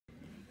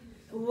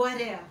What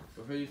if?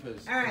 Before you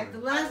finish. All right, the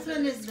last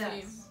one is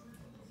this.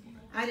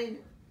 I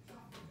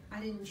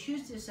didn't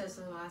choose this as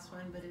the last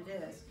one, but it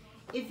is.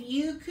 If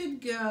you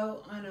could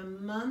go on a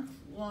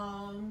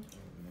month-long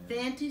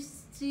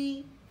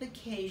fantasy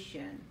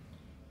vacation,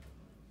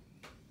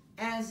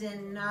 as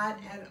in not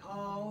at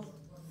all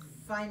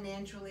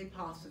financially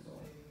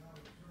possible,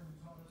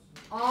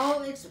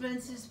 all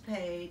expenses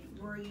paid,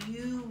 where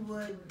you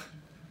would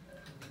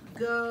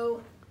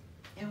go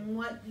and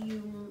what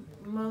you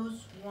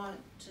most want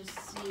to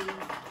see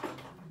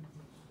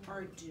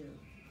or do.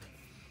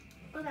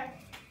 Okay,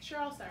 sure,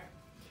 I'll start.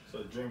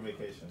 So dream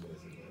vacation,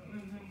 basically.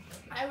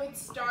 I would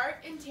start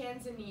in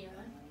Tanzania,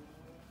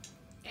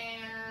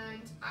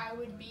 and I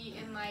would be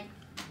in like,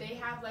 they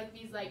have like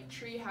these like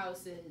tree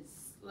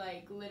houses,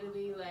 like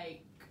literally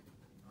like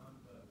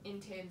in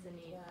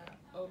Tanzania,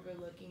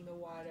 overlooking the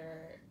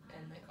water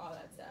and like all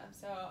that stuff.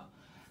 So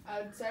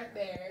I would start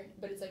there,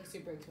 but it's like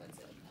super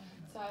expensive.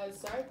 So I would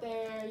start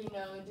there, and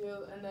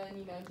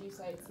then do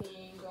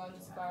sightseeing, go on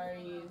the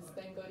safaris,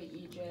 then go to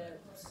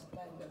Egypt,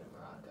 then go to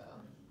Morocco.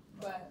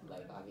 But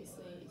like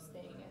obviously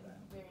staying in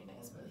very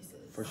nice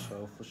places. For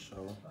sure.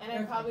 And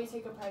I'd probably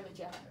take a private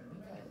jet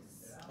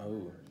because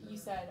Oh. you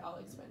said all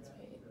expense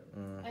paid.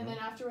 Mm-hmm. And then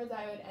afterwards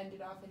I would end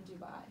it off in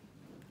Dubai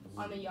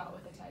on a yacht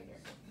with a tiger.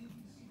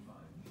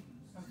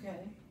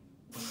 Okay.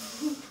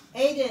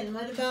 Aiden,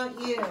 what about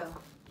you?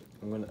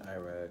 I'm going to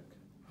Iraq.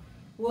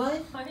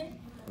 What? I'm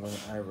going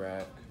to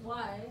Iraq.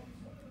 Why?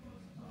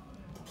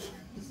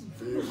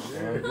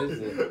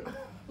 Visit.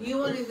 You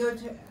want to go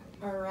to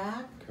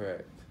Iraq?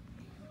 Correct.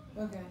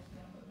 Okay.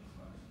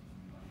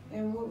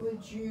 And what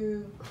would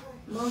you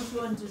most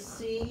want to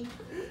see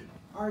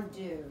or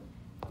do?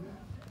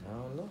 I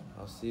don't know.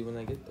 I'll see when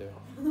I get there.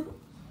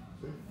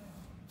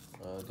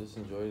 Just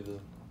enjoy the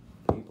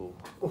people,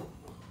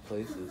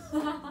 places,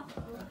 Okay.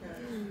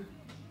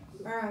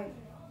 All right.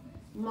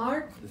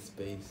 Mark, the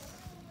space,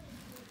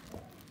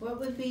 what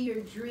would be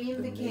your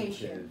dream the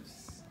vacation?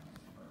 natives.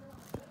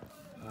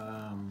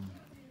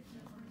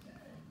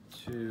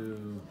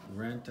 To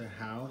rent a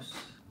house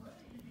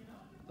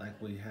like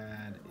we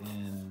had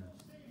in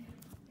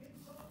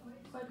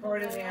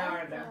Puerto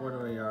Vallarta. Puerto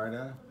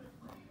Vallarta,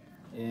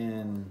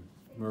 in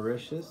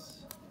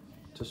Mauritius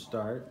to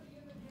start,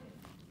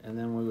 and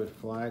then we would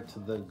fly to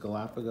the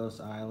Galapagos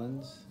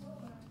Islands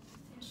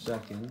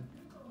second,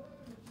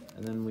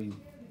 and then we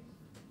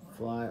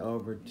fly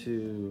over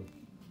to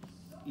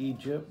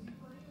Egypt,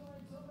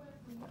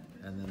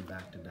 and then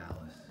back to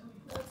Dallas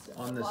That's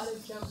on a the lot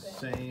of jumping.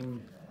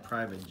 same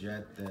private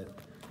jet that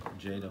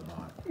Jada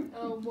bought.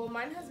 Oh, well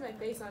mine has my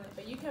face on it,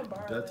 but you can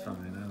borrow That's it.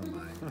 fine, I don't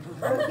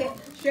mind. Okay.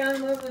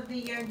 Sean, what would be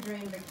your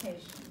dream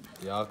vacation?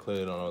 Y'all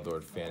clearly don't know what the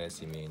word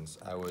fantasy means.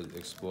 I would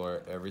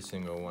explore every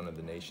single one of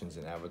the nations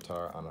in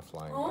Avatar on a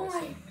flying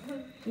bison.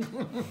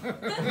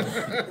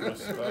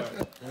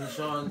 And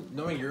Sean,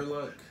 knowing your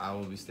luck, I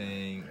will be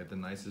staying at the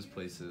nicest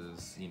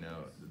places,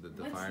 the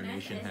What's Fire nice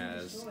Nation that isn't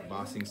has. destroyed?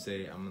 Bossing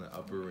Say, I'm in the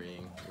upper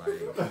ring. Like,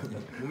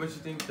 what makes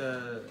you think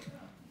that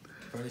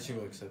Fire Nation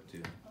will accept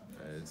you?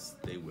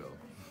 they will.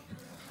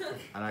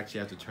 I'd actually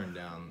have to turn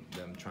down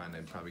them trying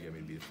to probably get me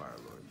to be the Fire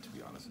Lord, to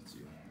be honest with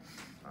you.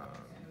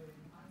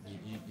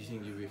 You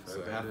think you'll be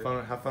So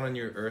Fire have fun on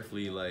your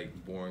earthly,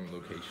 boring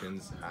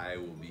locations. I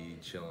will be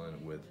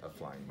chilling with a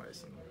flying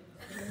bison.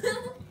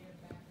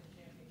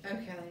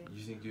 Okay.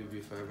 You think you'll be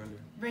a Firebender?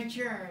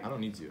 Richard. I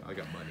don't need to. I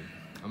got money.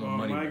 I'm a Well,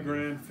 money my man.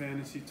 grand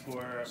fantasy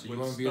tour So you would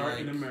wanna be start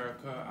in like-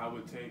 America. I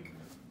would take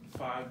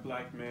 5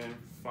 black men,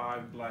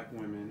 5 black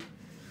women,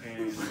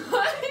 and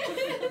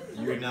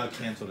You're now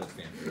canceled at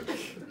Stanford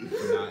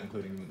for not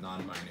including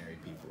non-binary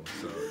people.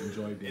 So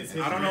enjoy being.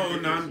 I don't know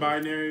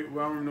non-binary.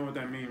 Well, I don't know what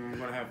that means. I'm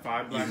gonna have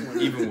 5 black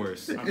women. Even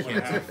worse. I'm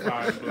gonna have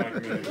 5 black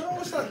men, No,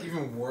 it's not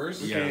even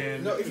worse. Yeah.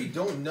 and No, if you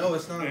don't know,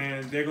 it's not.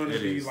 and they're gonna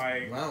It be is.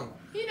 like Wow.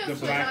 He knows The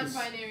what blackest-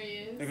 non-binary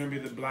is. they're gonna be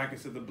the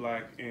blackest of the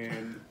black,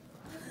 and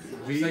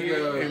It's like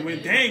and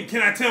when dang,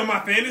 can I tell my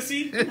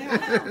fantasy?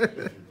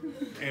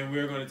 And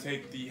we're going to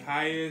take the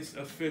highest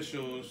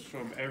officials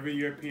from every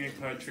European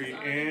country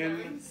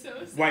and So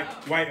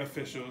white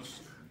officials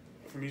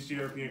from each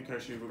European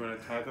country. We're going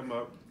to tie them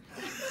up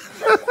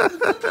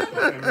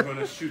and we're going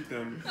to shoot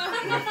them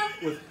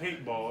with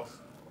paintballs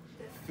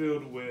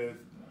filled with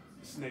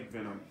snake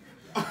venom.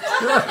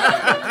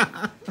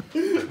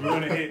 We're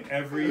going to hit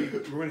every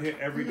country. We're going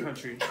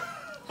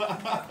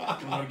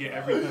to get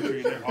every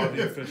country and all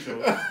the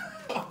officials.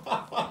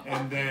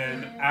 And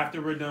then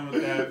after we're done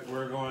with that,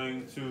 we're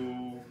going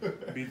to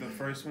be the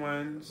first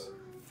ones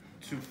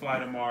to fly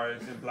to Mars,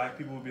 and black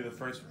people will be the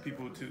first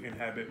people to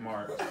inhabit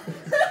Mars.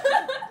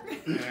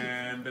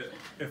 And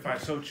if I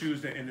so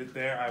choose to end it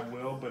there, I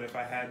will. But if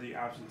I had the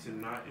option to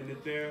not end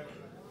it there,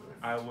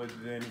 I would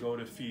then go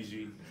to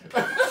Fiji.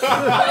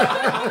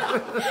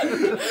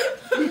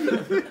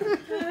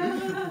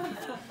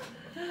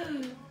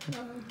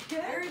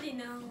 I already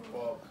know.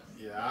 Well,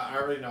 yeah, I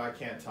already know I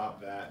can't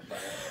top that, but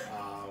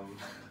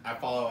I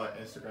follow an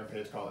Instagram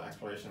page called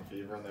Exploration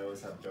Fever, and they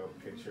always have dope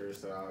pictures,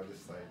 so I would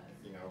just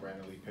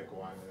randomly pick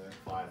one and then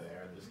fly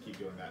there and just keep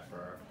doing that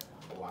for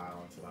a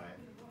while until I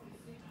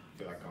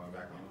feel like going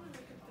back home.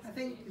 I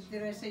think,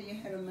 did I say you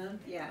had a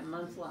month? Yeah, a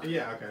month long.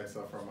 Yeah, okay,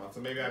 so for a month.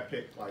 So maybe I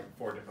picked like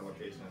 4 different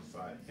locations, so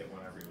I hit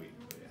one every week.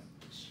 But yeah.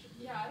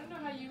 Yeah, I don't know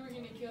how you were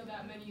gonna kill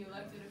that many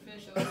elected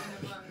officials in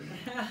a month.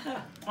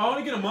 I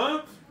only get a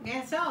month.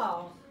 That's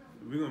all.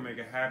 We're gonna make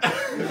it happen.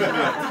 We're gonna be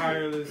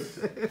tireless.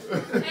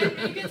 And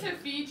make it to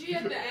Fiji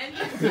at the end.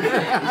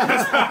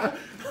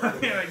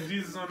 Yeah, like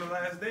Jesus on the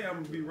last day, I'm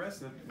gonna be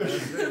resting.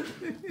 Okay,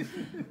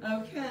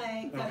 Oh,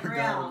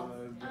 Gabrielle.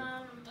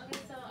 Okay,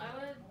 so I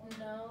would,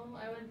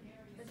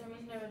 for some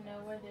reason I would know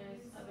where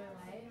there's other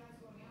life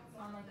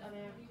on like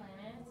other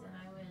planets, and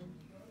I would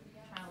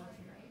travel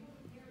to them.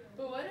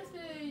 But what if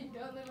they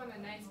don't live on a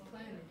nice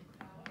planet?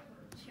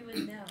 She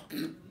would know.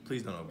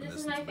 Please don't open This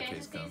this is my until the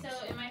case fantasy, comes.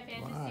 so in my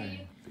fantasy,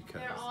 Why? they're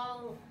Because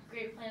all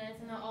great planets,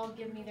 and they'll all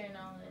give me their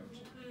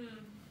knowledge.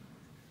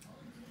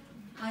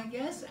 I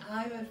guess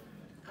I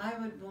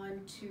would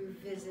want to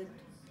visit,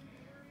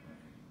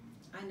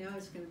 I know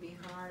it's going to be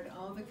hard,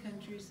 all the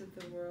countries of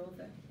the world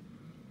that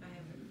I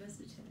haven't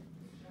visited.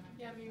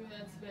 Yeah, maybe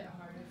that's a bit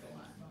hard. It's a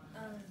lot.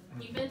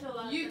 You've been to a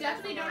lot. You but that's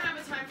definitely a don't lot.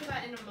 have a time for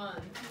that in a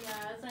month.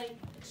 Yeah, it's like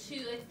 3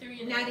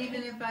 a day. Not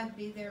even if I'd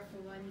be there for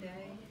one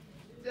day.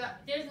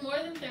 There's more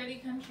than 30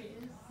 countries.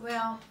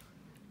 Well,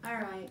 all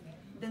right,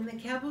 then the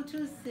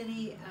capital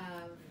city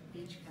of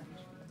each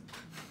country.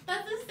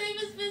 That's the same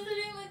as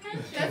visiting the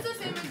country. That's the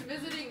same as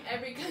visiting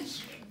every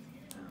country.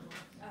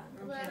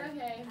 But Okay.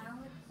 okay.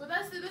 Well,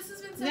 this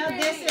has been so No,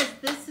 great.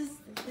 this is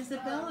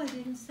Isabella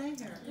didn't say her.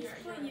 At this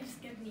point, you've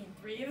skipped me in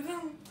 3 of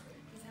them.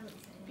 Just haven't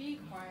said Be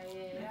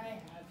quiet. I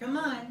have. Come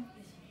on.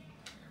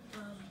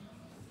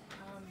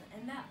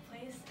 And that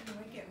place in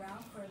Wreck-It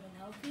Ralph where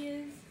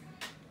Vanellope is.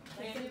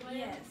 Candyland?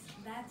 Yes,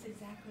 that's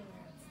exactly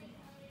where it's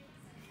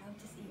at. I would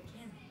just eat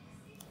candy.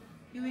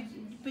 You would,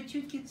 but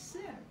you'd get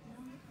sick.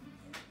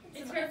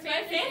 It's her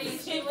fantasy.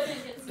 She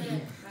wouldn't get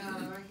sick.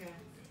 Oh, okay.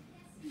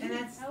 And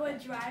that's I would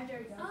drive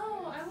her.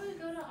 Oh, I would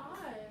go to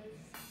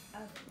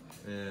Oz.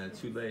 yeah,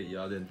 too late.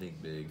 Y'all didn't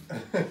think big. I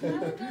would go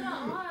to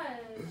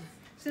Oz.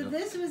 so.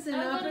 This was an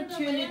I would go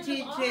to the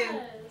opportunity land of to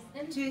Oz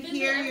and to visit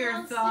hear your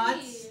Emerald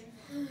thoughts. City.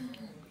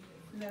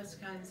 Those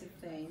kinds of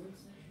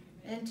things,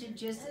 and to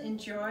just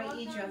enjoy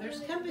each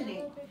other's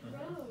company.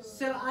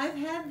 So I've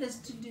had this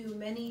to do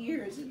many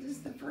years. It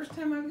is the first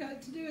time I've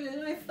got to do it,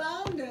 and I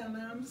found them,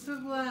 and I'm so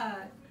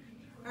glad.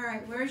 All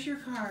right, where's your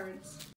cards?